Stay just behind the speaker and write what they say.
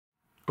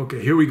Okay,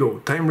 here we go.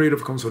 Time rate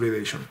of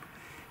consolidation.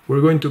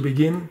 We're going to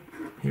begin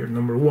here,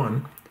 number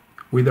 1,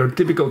 with our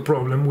typical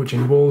problem, which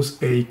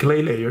involves a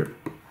clay layer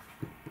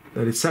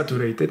that is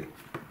saturated,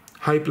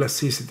 high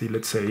plasticity,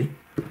 let's say.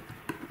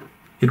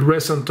 It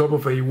rests on top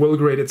of a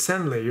well-graded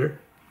sand layer.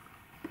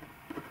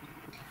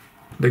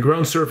 The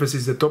ground surface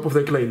is the top of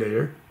the clay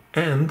layer,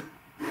 and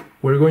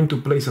we're going to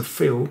place a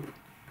fill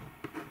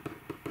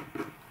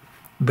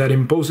that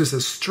imposes a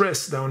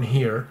stress down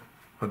here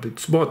at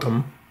its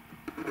bottom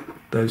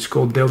that is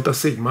called delta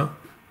sigma,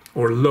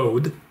 or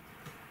load,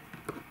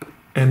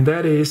 and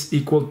that is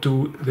equal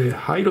to the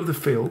height of the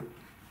fill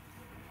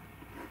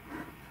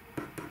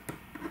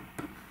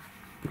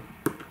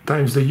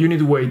times the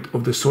unit weight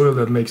of the soil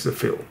that makes the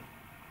fill.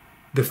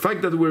 The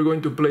fact that we're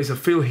going to place a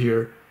fill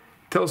here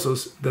tells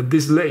us that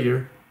this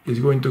layer is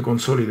going to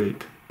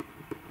consolidate.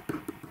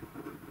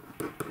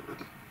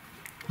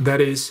 That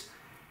is,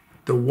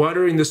 the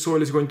water in the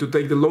soil is going to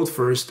take the load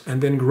first,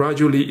 and then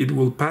gradually it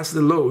will pass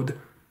the load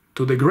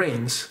to the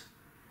grains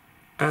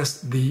as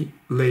the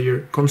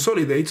layer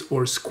consolidates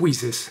or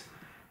squeezes,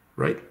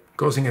 right?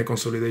 Causing a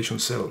consolidation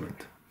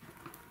settlement.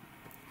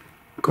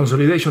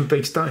 Consolidation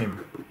takes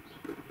time.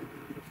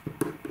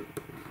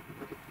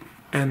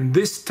 And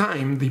this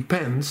time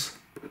depends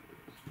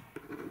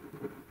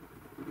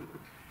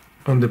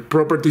on the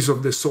properties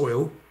of the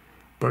soil,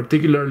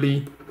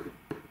 particularly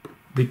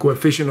the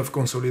coefficient of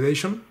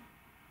consolidation,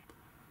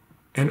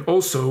 and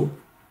also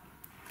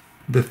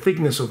the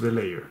thickness of the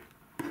layer,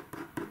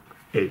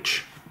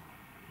 H.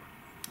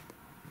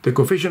 The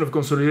coefficient of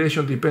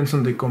consolidation depends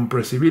on the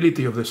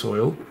compressibility of the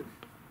soil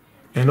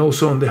and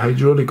also on the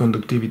hydraulic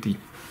conductivity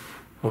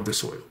of the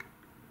soil.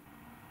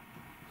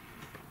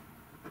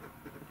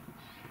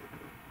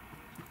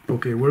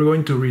 Okay, we're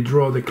going to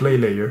redraw the clay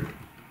layer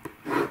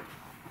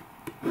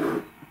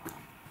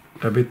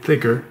a bit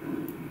thicker.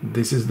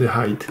 This is the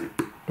height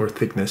or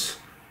thickness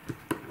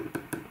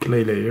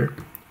clay layer.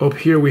 Up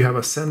here we have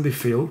a sandy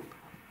fill,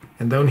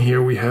 and down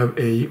here we have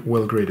a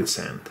well-graded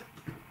sand.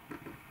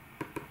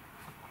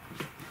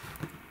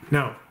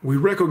 Now, we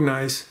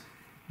recognize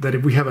that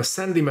if we have a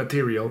sandy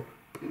material,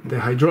 the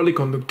hydraulic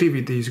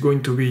conductivity is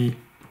going to be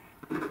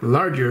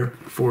larger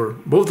for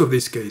both of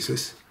these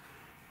cases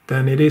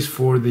than it is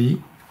for the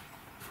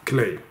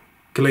clay.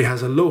 Clay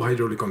has a low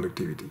hydraulic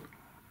conductivity.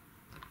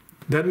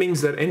 That means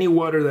that any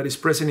water that is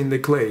present in the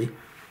clay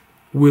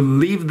will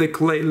leave the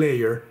clay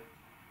layer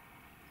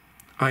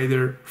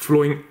either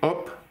flowing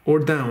up or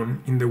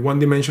down in the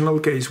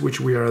one-dimensional case which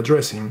we are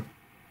addressing,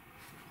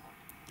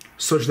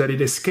 such that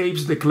it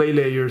escapes the clay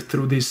layer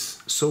through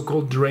this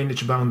so-called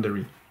drainage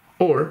boundary,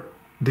 or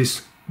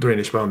this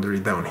drainage boundary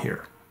down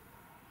here.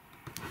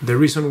 The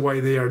reason why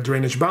they are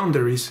drainage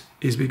boundaries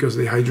is because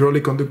the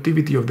hydraulic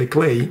conductivity of the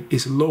clay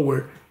is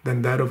lower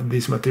than that of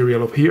this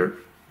material up here,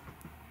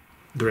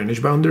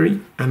 drainage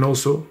boundary, and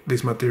also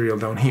this material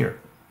down here,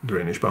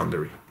 drainage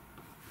boundary.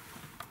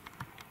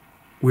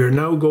 We are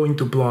now going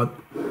to plot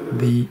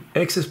the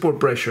excess pore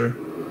pressure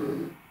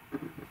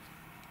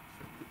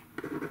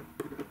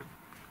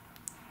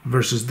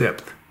versus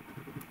depth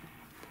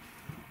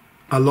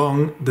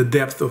along the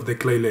depth of the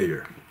clay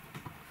layer.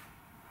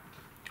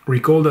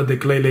 Recall that the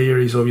clay layer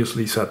is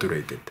obviously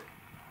saturated.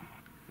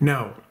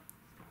 Now,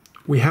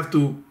 we have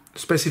to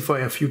specify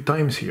a few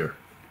times here.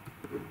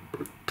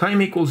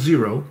 Time equals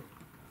 0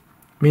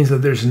 means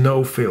that there's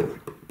no fill,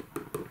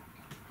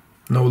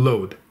 no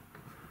load.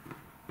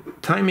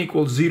 Time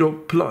equals 0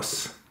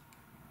 plus.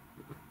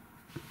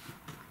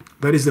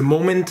 That is the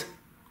moment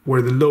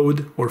where the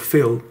load or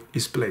fill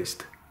is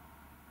placed.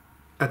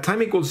 At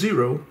time equals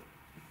 0,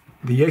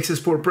 the excess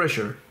pore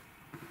pressure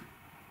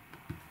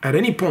at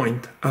any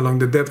point along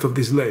the depth of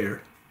this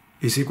layer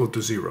is equal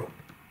to 0.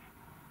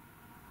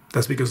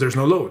 That's because there's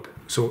no load,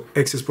 so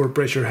excess pore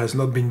pressure has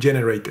not been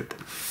generated.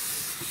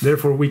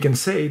 Therefore, we can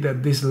say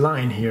that this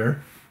line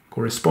here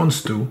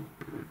corresponds to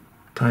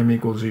time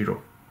equals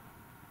 0.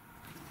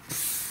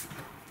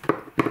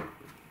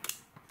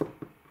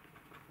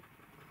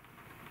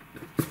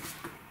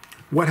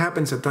 What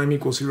happens at time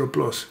equals 0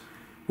 plus,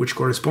 which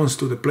corresponds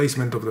to the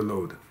placement of the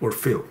load or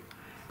fill?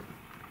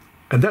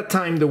 At that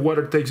time, the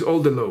water takes all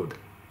the load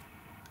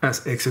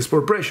as excess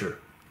pore pressure,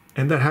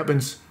 and that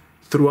happens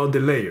throughout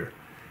the layer.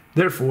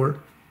 Therefore,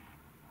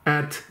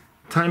 at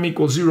time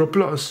equals 0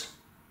 plus,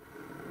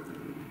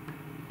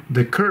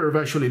 the curve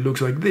actually looks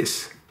like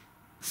this.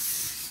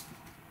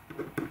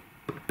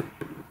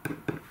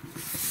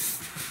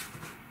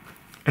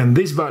 And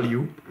this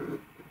value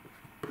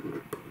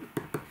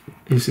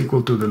is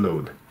equal to the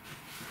load.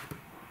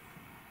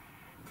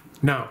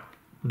 Now,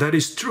 that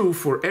is true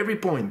for every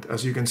point,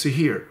 as you can see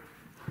here,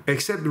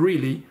 except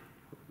really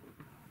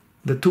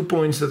the 2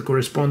 points that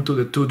correspond to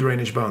the 2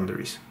 drainage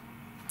boundaries.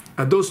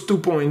 At those 2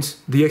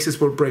 points, the excess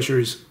pore pressure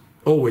is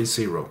always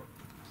 0.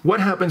 What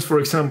happens, for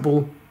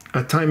example,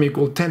 at time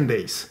equal 10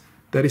 days?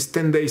 That is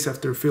 10 days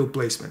after fill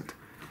placement.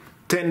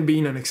 10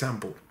 being an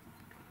example.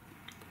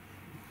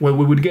 What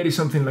we would get is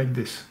something like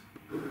this.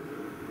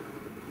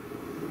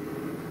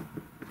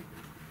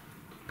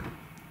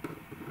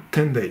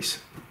 Ten days,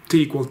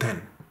 t equal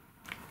 10.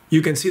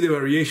 you can see the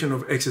variation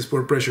of excess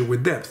pore pressure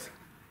with depth.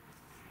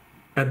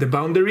 At the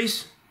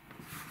boundaries,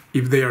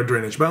 if they are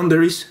drainage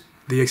boundaries,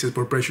 the excess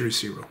pore pressure is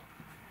 0.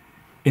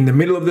 In the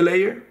middle of the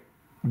layer,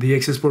 the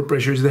excess pore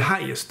pressure is the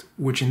highest,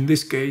 which in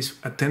this case,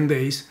 at 10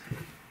 days,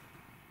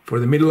 for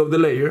the middle of the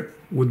layer,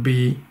 would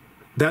be,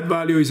 that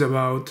value is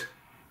about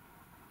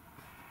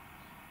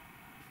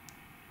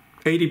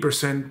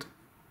 80%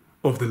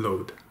 of the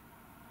load.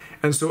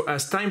 And so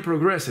as time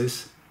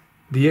progresses,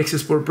 the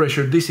excess pore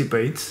pressure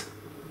dissipates.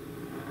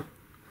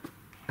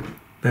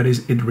 That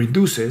is, it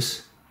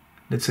reduces.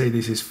 Let's say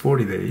this is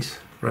 40 days,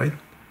 right?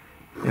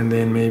 And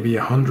then maybe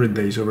 100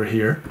 days over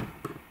here.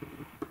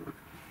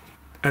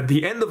 At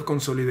the end of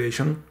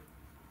consolidation,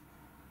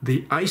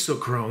 the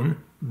isochrone,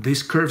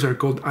 these curves are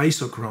called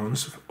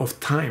isochrones of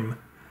time.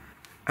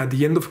 At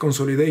the end of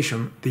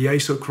consolidation, the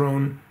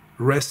isochrone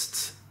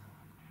rests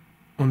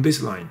on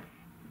this line,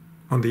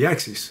 on the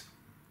axis,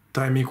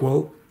 time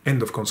equal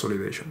end of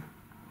consolidation.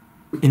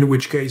 In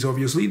which case,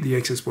 obviously, the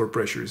excess pore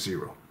pressure is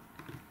 0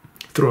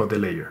 throughout the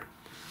layer.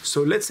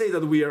 So let's say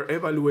that we are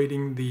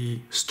evaluating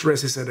the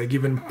stresses at a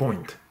given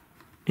point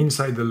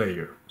inside the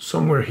layer,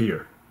 somewhere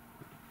here.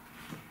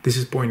 This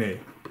is point A.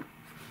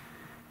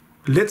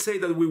 Let's say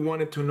that we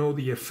wanted to know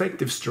the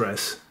effective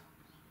stress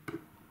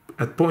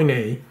at point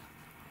A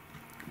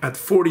at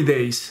 40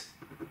 days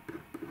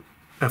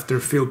after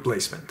field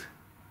placement.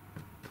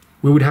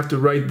 We would have to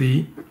write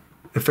the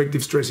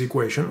effective stress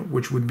equation,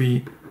 which would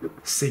be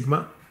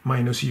sigma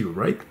minus u,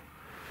 right?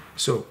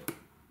 So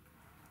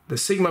the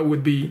sigma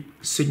would be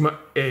sigma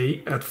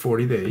A at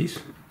 40 days,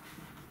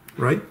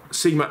 right?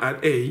 Sigma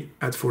at A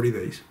at 40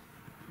 days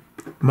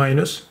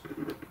minus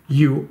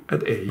u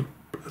at A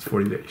at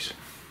 40 days.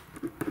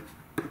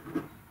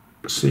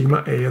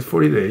 Sigma A at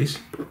 40 days.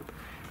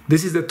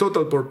 This is the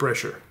total pore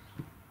pressure,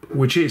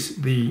 which is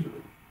the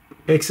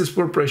excess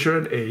pore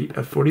pressure at A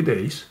at 40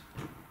 days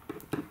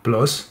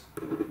plus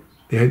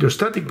the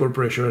hydrostatic pore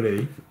pressure at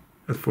A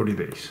at 40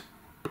 days.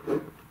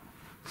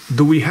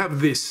 Do we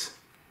have this?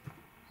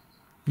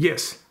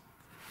 Yes.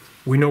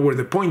 We know where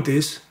the point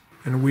is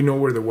and we know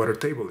where the water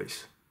table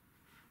is.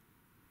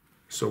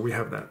 So we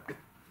have that.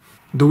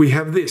 Do we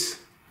have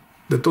this?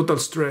 The total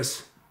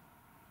stress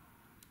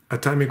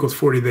at time equals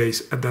 40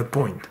 days at that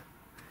point?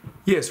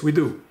 Yes, we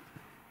do.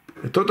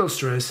 The total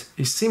stress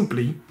is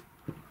simply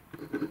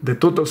the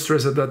total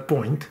stress at that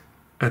point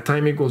at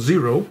time equals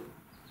 0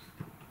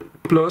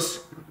 plus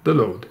the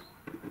load.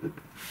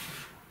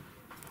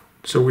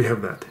 So we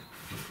have that.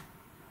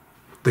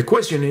 The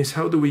question is,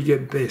 how do we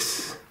get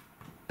this?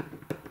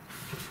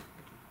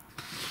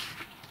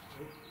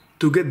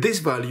 To get this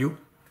value,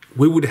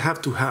 we would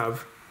have to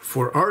have,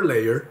 for our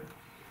layer,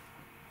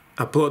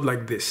 a plot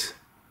like this.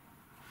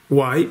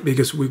 Why?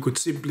 Because we could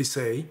simply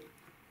say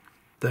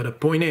that at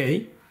point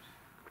A,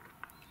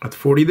 at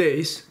 40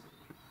 days,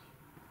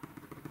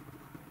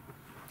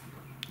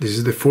 this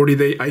is the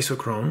 40-day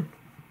isochrone,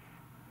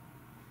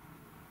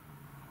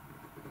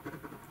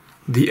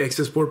 the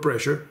excess pore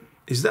pressure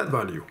is that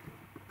value.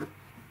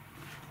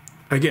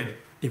 Again,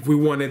 if we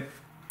wanted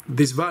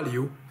this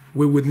value,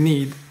 we would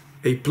need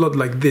a plot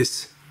like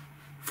this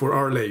for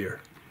our layer.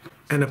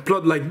 And a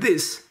plot like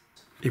this,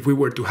 if we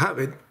were to have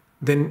it,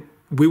 then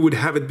we would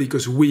have it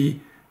because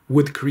we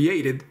would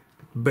create it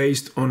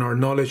based on our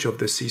knowledge of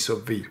the C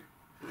sub V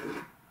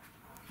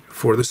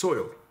for the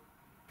soil.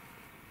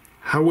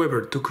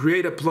 However, to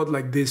create a plot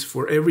like this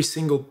for every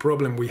single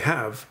problem we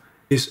have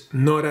is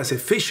not as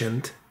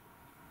efficient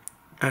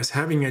as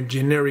having a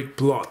generic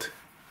plot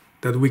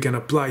that we can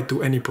apply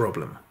to any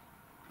problem.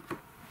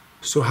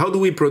 So how do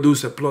we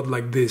produce a plot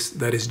like this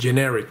that is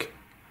generic,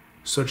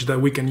 such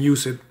that we can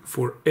use it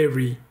for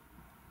every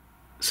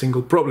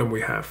single problem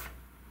we have?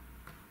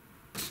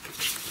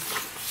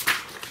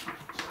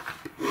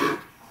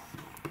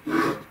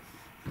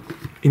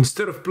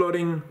 Instead of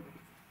plotting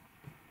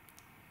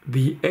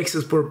the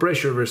excess pore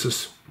pressure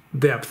versus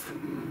depth,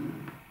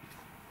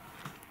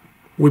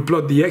 we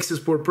plot the excess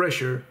pore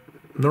pressure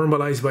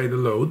normalized by the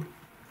load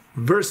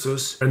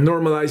versus a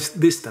normalized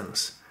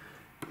distance,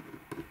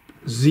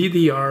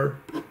 ZDR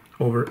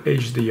over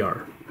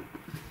HDR.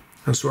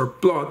 And so our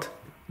plot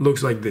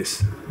looks like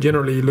this.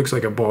 Generally, it looks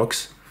like a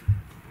box.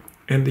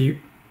 And the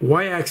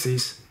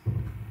y-axis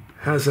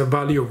has a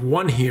value of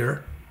 1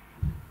 here,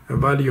 a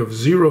value of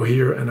 0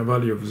 here, and a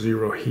value of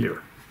 0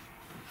 here.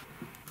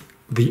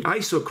 The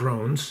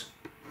isochrones,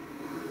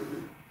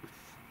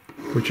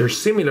 which are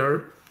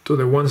similar to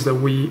the ones that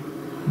we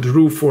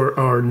drew for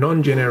our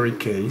non-generic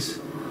case,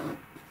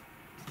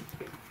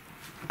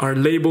 are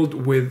labeled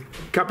with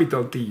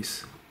capital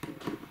T's,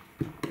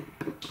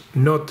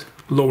 not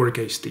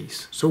lowercase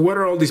t's. So what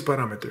are all these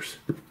parameters?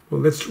 Well,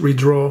 let's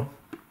redraw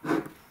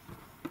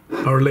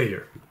our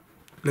layer.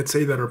 Let's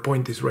say that our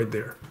point is right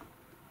there.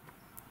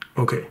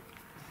 Okay,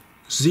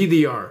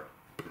 ZDR.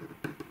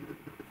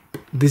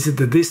 This is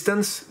the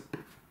distance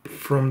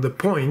from the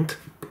point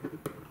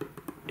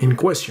in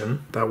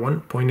question, that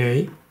one, point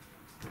A,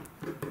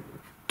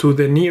 to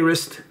the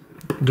nearest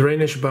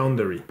drainage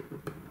boundary.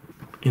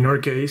 In our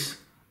case,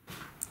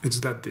 it's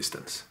that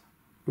distance.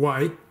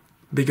 Why?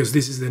 because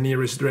this is the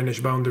nearest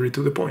drainage boundary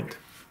to the point.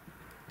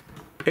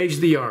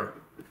 HDR,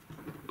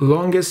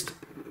 longest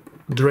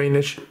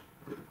drainage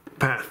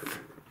path.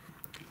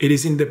 It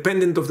is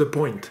independent of the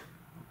point.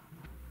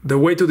 The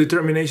way to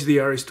determine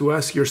HDR is to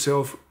ask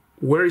yourself,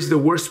 where is the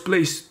worst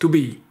place to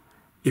be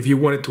if you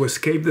wanted to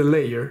escape the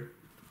layer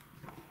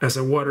as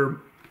a water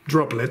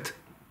droplet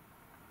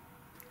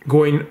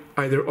going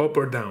either up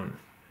or down?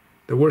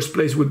 The worst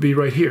place would be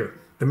right here,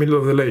 the middle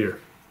of the layer,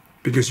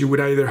 because you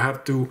would either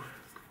have to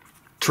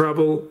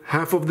travel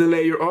half of the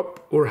layer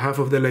up or half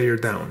of the layer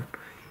down.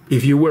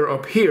 If you were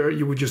up here,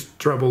 you would just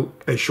travel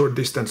a short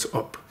distance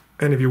up.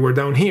 And if you were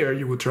down here,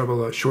 you would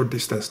travel a short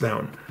distance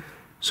down.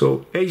 So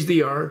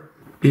HDR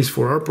is,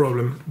 for our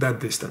problem, that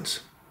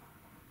distance.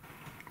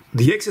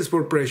 The excess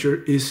pore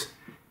pressure is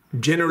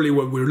generally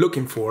what we're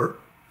looking for,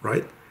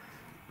 right?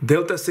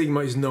 Delta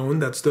sigma is known,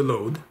 that's the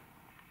load.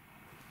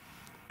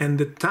 And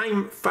the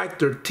time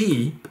factor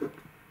T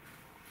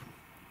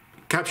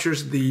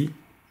captures the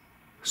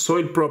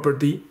soil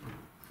property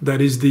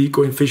that is the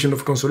coefficient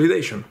of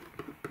consolidation,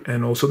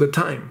 and also the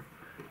time.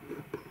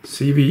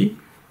 CV,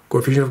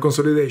 coefficient of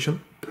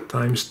consolidation,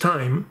 times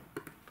time,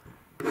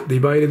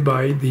 divided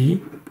by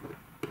the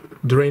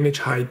drainage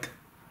height,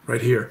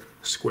 right here,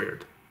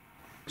 squared.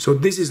 So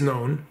this is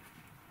known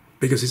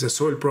because it's a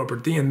soil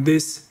property, and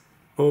this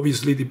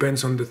obviously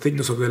depends on the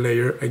thickness of the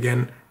layer,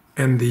 again,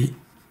 and the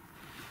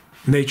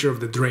nature of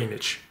the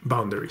drainage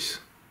boundaries.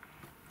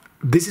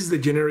 This is the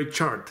generic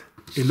chart.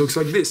 It looks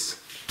like this.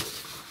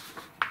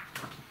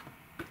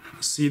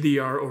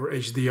 CDR or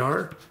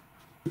HDR.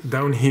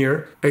 Down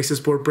here, excess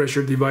pore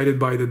pressure divided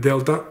by the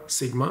delta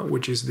sigma,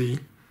 which is the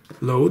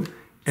load.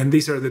 And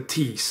these are the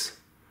T's.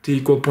 T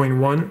equal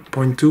 0.1,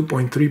 0.2,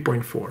 0.3,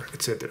 0.4,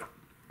 etc.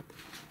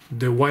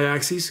 The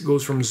y-axis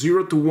goes from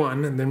 0 to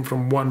 1 and then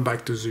from 1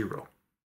 back to 0.